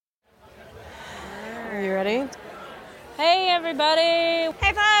Are you ready? Hey, everybody.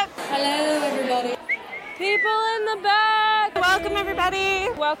 Hey, Pop. Hello, everybody. People in the back. Welcome, everybody.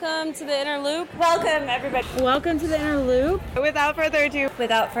 Welcome to the Inner Loop. Welcome, everybody. Welcome to the Inner Loop. Without further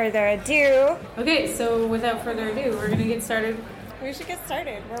ado. Okay, so without further ado, we're going to get started. We should get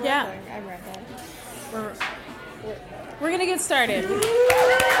started. We're Yeah. rambling. I'm rambling. We're going to get started.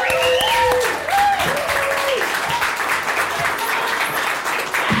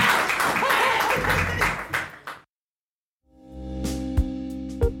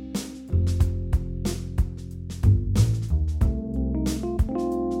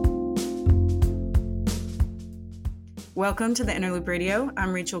 Welcome to the Inner Loop Radio.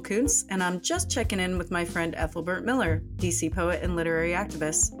 I'm Rachel Kuntz, and I'm just checking in with my friend Ethelbert Miller, DC poet and literary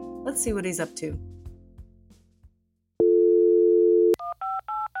activist. Let's see what he's up to.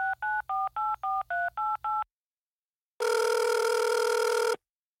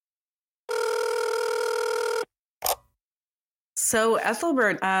 So,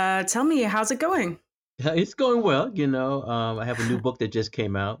 Ethelbert, tell me, how's it going? It's going well. I have a new book that just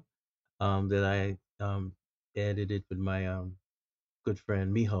came out that I edited with my good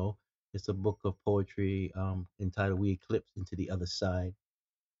friend Miho. It's a book of poetry entitled "We Eclipse into the Other Side."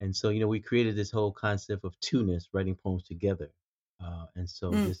 And so, we created this whole concept of two-ness, writing poems together. And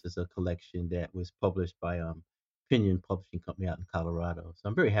so this is a collection that was published by Pinion Publishing Company out in Colorado. So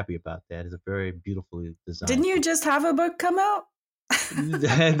I'm very happy about that. It's a very beautifully designed Didn't you book. just have a book come out?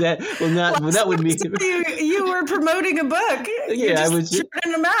 That would be You were promoting a book. Yeah, I was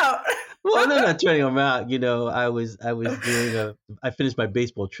churning them out. Well, no, not turning them out. I finished my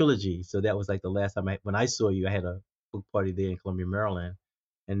baseball trilogy, so that was like the last time when I saw you. I had a book party there in Columbia, Maryland,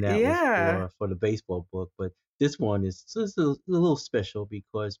 and that was for the baseball book. But this one is a little special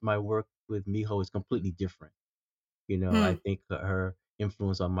because my work with Miho is completely different. I think her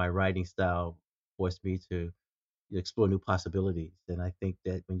influence on my writing style forced me to explore new possibilities, and I think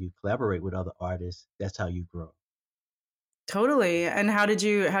that when you collaborate with other artists, that's how you grow. Totally. And how did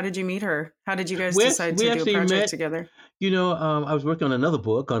you meet her? How did you guys decide to do a project together? I was working on another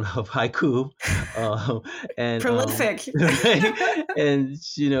book of haiku, and prolific. and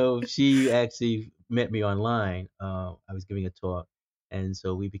she actually met me online. I was giving a talk, and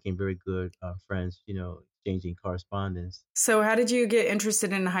so we became very good friends. Exchanging correspondence. So, how did you get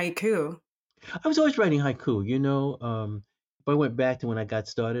interested in haiku? I was always writing haiku. If I went back to when I got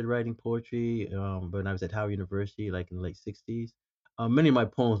started writing poetry, when I was at Howard University, like in the late '60s, many of my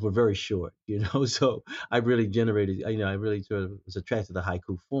poems were very short. So I really generated. I really sort of was attracted to the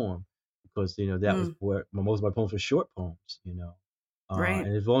haiku form because that was where most of my poems were short poems. Right.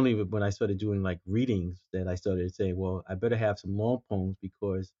 And it's only when I started doing like readings that I started saying, well, I better have some long poems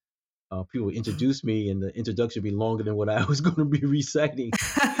because people would introduce me, and the introduction would be longer than what I was going to be reciting.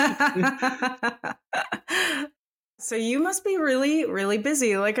 So you must be really, really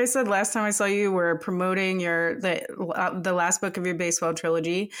busy. Like I said, last time I saw you were promoting the last book of your baseball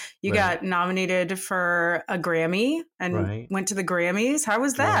trilogy. You got nominated for a Grammy and went to the Grammys. How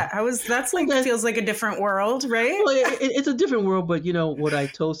was that? Feels like a different world, right? Well, it's a different world, but what I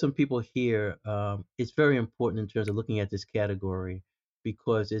told some people here, it's very important in terms of looking at this category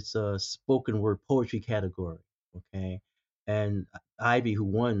because it's a spoken word poetry category. Okay. And Ivy, who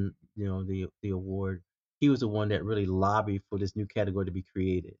won, the award, he was the one that really lobbied for this new category to be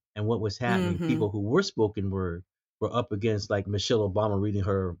created. And what was happening, people who were spoken word were up against like Michelle Obama reading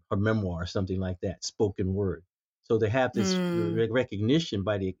her memoir or something like that, spoken word. So they have this recognition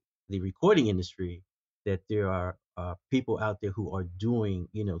by the recording industry that there are people out there who are doing,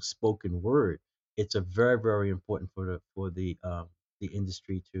 spoken word. It's a very, very important for the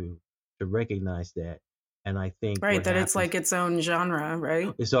industry to recognize that. And I think it's like its own genre,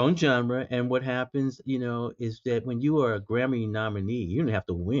 right? Its own genre. And what happens, is that when you are a Grammy nominee, you don't have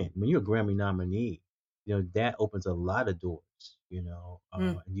to win. When you're a Grammy nominee, that opens a lot of doors, and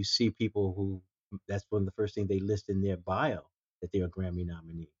you see people who, that's one of the first things they list in their bio, that they're a Grammy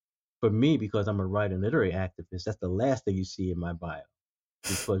nominee. For me, because I'm a writer and literary activist, that's the last thing you see in my bio.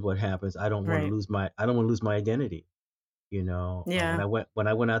 Because what happens, I don't want to lose my identity. Yeah. When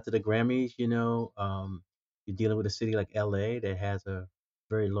I went out to the Grammys, you're dealing with a city like LA that has a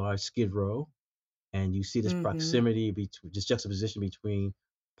very large skid row, and you see this proximity between this juxtaposition between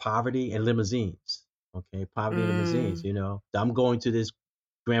poverty and limousines. Okay, poverty and limousines. I'm going to this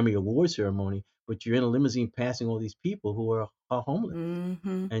Grammy Award ceremony, but you're in a limousine passing all these people who are homeless,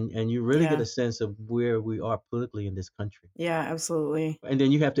 and you really get a sense of where we are politically in this country. Yeah, absolutely. And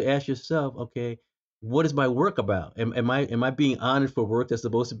then you have to ask yourself, okay, what is my work about? Am I being honored for work that's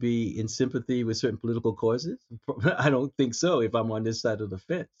supposed to be in sympathy with certain political causes? I don't think so if I'm on this side of the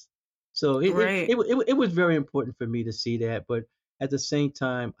fence. So Right. it was very important for me to see that. But at the same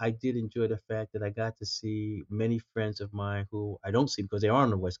time, I did enjoy the fact that I got to see many friends of mine who I don't see because they are on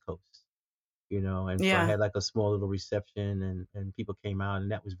the West Coast, and so I Yeah. had like a small little reception and people came out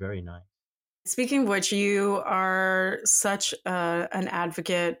and that was very nice. Speaking of which, you are such an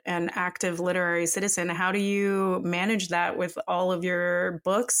advocate and active literary citizen. How do you manage that with all of your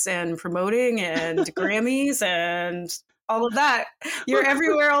books and promoting and Grammys and all of that? You're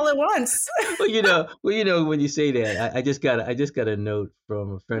everywhere all at once. When you say that, I just got a note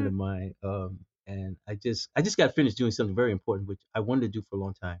from a friend of mine, and I just got finished doing something very important, which I wanted to do for a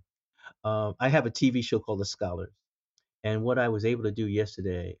long time. I have a TV show called The Scholars, and what I was able to do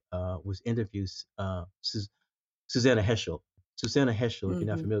yesterday was interview Susanna Heschel. Susanna Heschel, if you're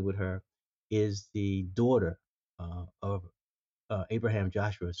not Hmm. familiar with her, is the daughter of Abraham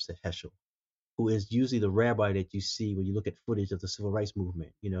Joshua Heschel, who is usually the rabbi that you see when you look at footage of the civil rights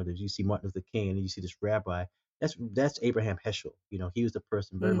movement. That you see Martin Luther King and you see this rabbi. That's Abraham Heschel. He was the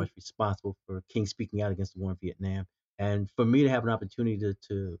person very Mm. much responsible for King speaking out against the war in Vietnam. And for me to have an opportunity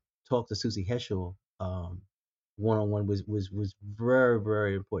to talk to Susie Heschel one on one was very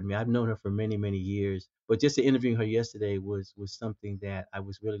very important to me. I've known her for many many years, but just to interviewing her yesterday was something that I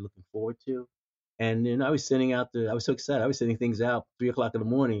was really looking forward to. And then I was so excited. I was sending things out 3 o'clock in the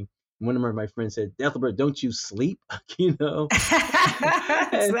morning. One of my friends said, "Ethelbert, don't you sleep?" you know.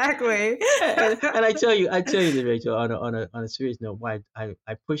 and, Exactly. and I tell you, this, Rachel, on a serious note, why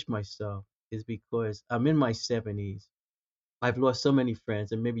I push myself is because I'm in my 70s. I've lost so many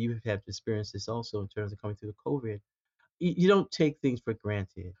friends, and maybe you've had experienced this also in terms of coming through the COVID. You don't take things for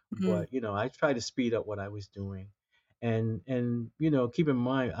granted, Mm, but I try to speed up what I was doing, and keep in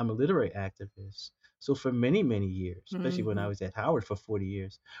mind I'm a literary activist. So for many many years, especially when I mhm, was at Howard for 40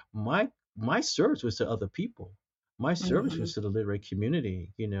 years, my service was to other people. My service mhm, was to the literary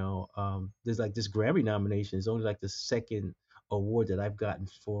community. There's like this Grammy nomination is only like the second award that I've gotten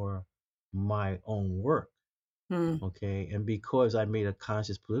for my own work. mm, Okay. And because I made a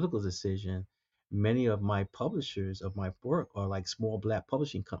conscious political decision, many of my publishers of my work are like small black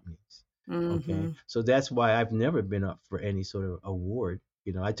publishing companies. Okay. mhm. So that's why I've never been up for any sort of award.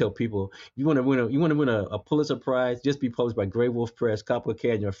 I tell people, you want to win a Pulitzer Prize, just be published by Grey Wolf Press, Coppola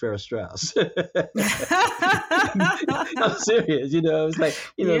Canyon, or Farrar Straus. I'm serious. It's like,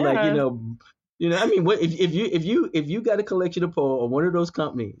 Yeah, I mean, what if you got a collection of poems on one of those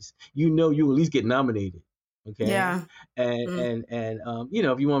companies, you at least get nominated. Okay. yeah, mm.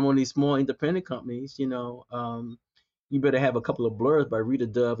 If you want one of these small independent companies, you better have a couple of blurs by Rita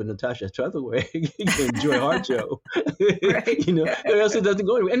Dove and Natasha Trethewey and Joy Harjo. Right. Or else it doesn't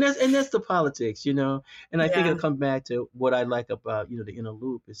go anywhere. And that's the politics. And I think it'll Yeah. come back to what I like about, the inner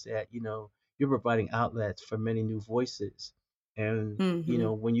loop is that, you're providing outlets for many new voices. And,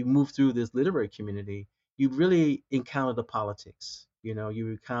 Mhm. when you move through this literary community, you really encounter the politics. You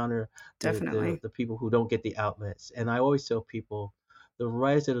encounter the Definitely. people who don't get the outlets. And I always tell people the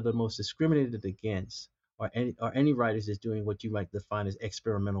writers that are the most discriminated against are any writers that's doing what you might define as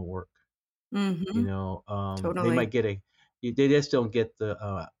experimental work. Mhm. They might Totally. get they just don't get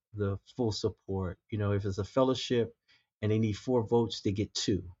the full support. If it's a fellowship and they need 4 votes, they get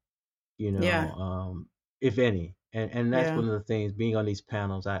two. You know, Yeah. um, if any. And that's Yeah. one of the things. Being on these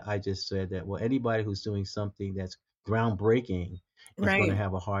panels, I just said that well, anybody who's doing something that's groundbreaking is going to Right.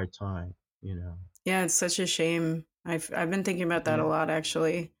 have a hard time. You know. Yeah, it's such a shame. I've been thinking about that a Yeah. lot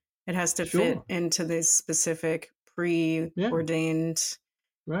actually. It has to fit Sure. into these specific Yeah. preordained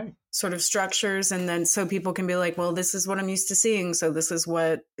Right. sort of structures, and then so people can be like, well, this is what I'm used to seeing, so this is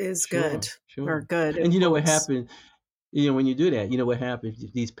what is good, Sure. or Sure. good in And you know what quotes. happened? When you do that, what happens?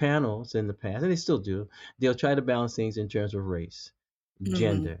 These panels in the past, and they still do, they'll try to balance things in terms of race, Mhm.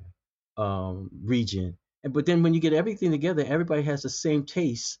 gender, region. But then when you get everything together, everybody has the same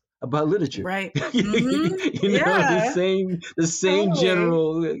taste about literature. Right. Mhm. The Yeah. same Totally.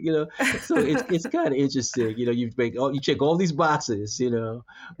 general, so it's kind of interesting. You check all these boxes, but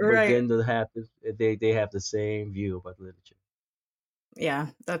Right. then they have the same view about literature. Yeah,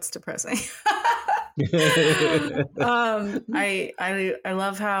 that's depressing. I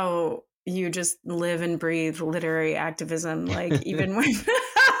love how you just live and breathe literary activism. Like even when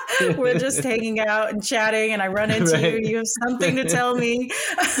we're just hanging out and chatting, and I run into you, Right. you have something to tell me to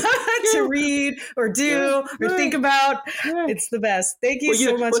Yeah, read or right, do or think right, about. right. It's the best. Thank you Well,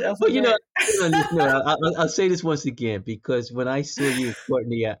 so much, Ethelbert. on this note, I'll say this once again because when I saw you,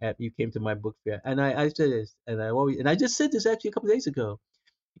 Courtney, you came to my book fair, and I said this, and I just said this actually a couple of days ago.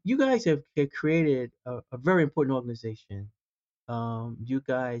 You guys have created a very important organization you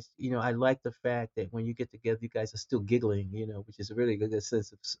guys, I like the fact that when you get together, you guys are still giggling, which is a really good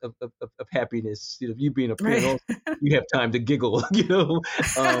sense of happiness. You being a parent, Right. also, you have time to giggle,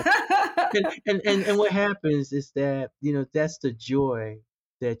 Um, and what happens is that, that's the joy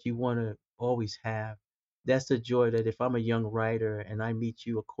that you want to always have. That's the joy that if I'm a young writer and I meet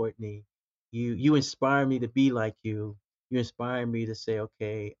you, or Courtney, you inspire me to be like you. You inspire me to say,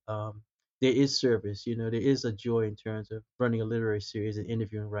 okay, there is service, there is a joy in terms of running a literary series and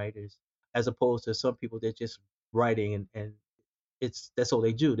interviewing writers, as opposed to some people that just writing and that's all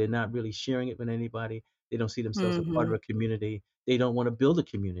they do. They're not really sharing it with anybody. They don't see themselves as part of Hmm. a community. They don't want to build a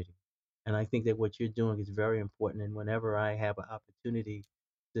community. And I think that what you're doing is very important. And whenever I have an opportunity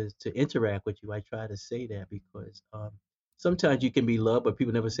to interact with you, I try to say that because sometimes you can be loved, but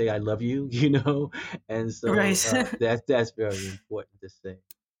people never say I love you, And so Right. that's very important to say.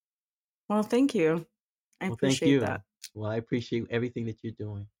 Well, thank you. I Well, thank appreciate that. you. Well, I appreciate everything that you're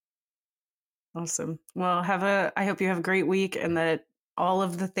doing. Awesome. Well, I hope you have a great week and that all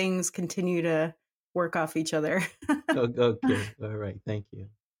of the things continue to work off each other. Okay. All right. Thank you.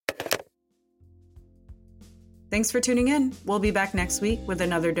 Thanks for tuning in. We'll be back next week with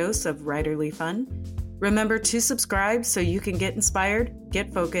another dose of writerly fun. Remember to subscribe so you can get inspired,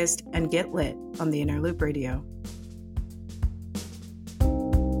 get focused, and get lit on the Inner Loop Radio.